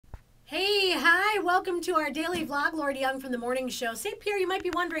Hi, welcome to our daily vlog. Laurie DeYoung from the morning show. St. Pierre, you might be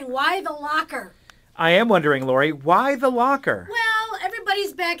wondering, why the locker? I am wondering, Laurie, why the locker? Well,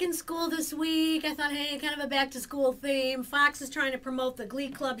 everybody's back in school this week. I thought, hey, kind of a back-to-school theme. Fox is trying to promote the Glee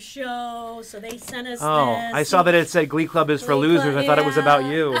Club show, so they sent us this. I saw that it said Glee Club is for losers. I thought it was about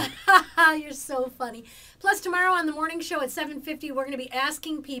you. You're so funny. Plus, tomorrow on the morning show at 7:50, we're going to be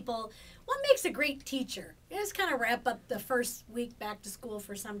asking people, what makes a great teacher? Just kind of wrap up the first week back to school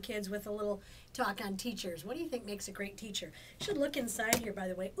for some kids with a little talk on teachers. What do you think makes a great teacher? Should look inside here, by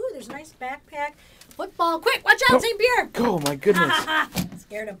the way. Ooh, there's a nice backpack. Football. Quick, watch out, St. Pierre. Oh, my goodness.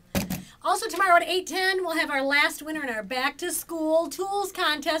 Scared him. Also, tomorrow at 8:10, we'll have our last winner in our back-to-school tools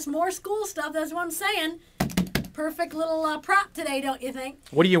contest. More school stuff, that's what I'm saying. Perfect little prop today, don't you think?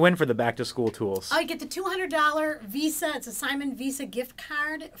 What do you win for the back-to-school tools? Oh, you get the $200 Visa. It's a Simon Visa gift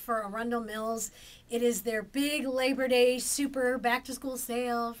card for Arundel Mills. It is their big Labor Day super back-to-school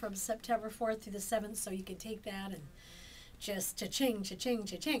sale from September 4th through the 7th, so you can take that and just cha-ching, cha-ching,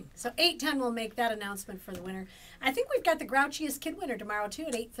 cha-ching. So 8:10 will make that announcement for the winner. I think we've got the Grouchiest Kid winner tomorrow, too,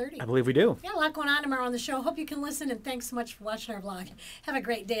 at 8:30. I believe we do. Yeah, a lot going on tomorrow on the show. Hope you can listen, and thanks so much for watching our vlog. Have a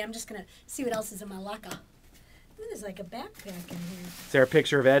great day. I'm just going to see what else is in my locker. There's like a backpack in here. Is there a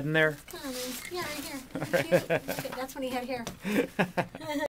picture of Ed in there? Yeah, right here. Cute. That's when he had hair.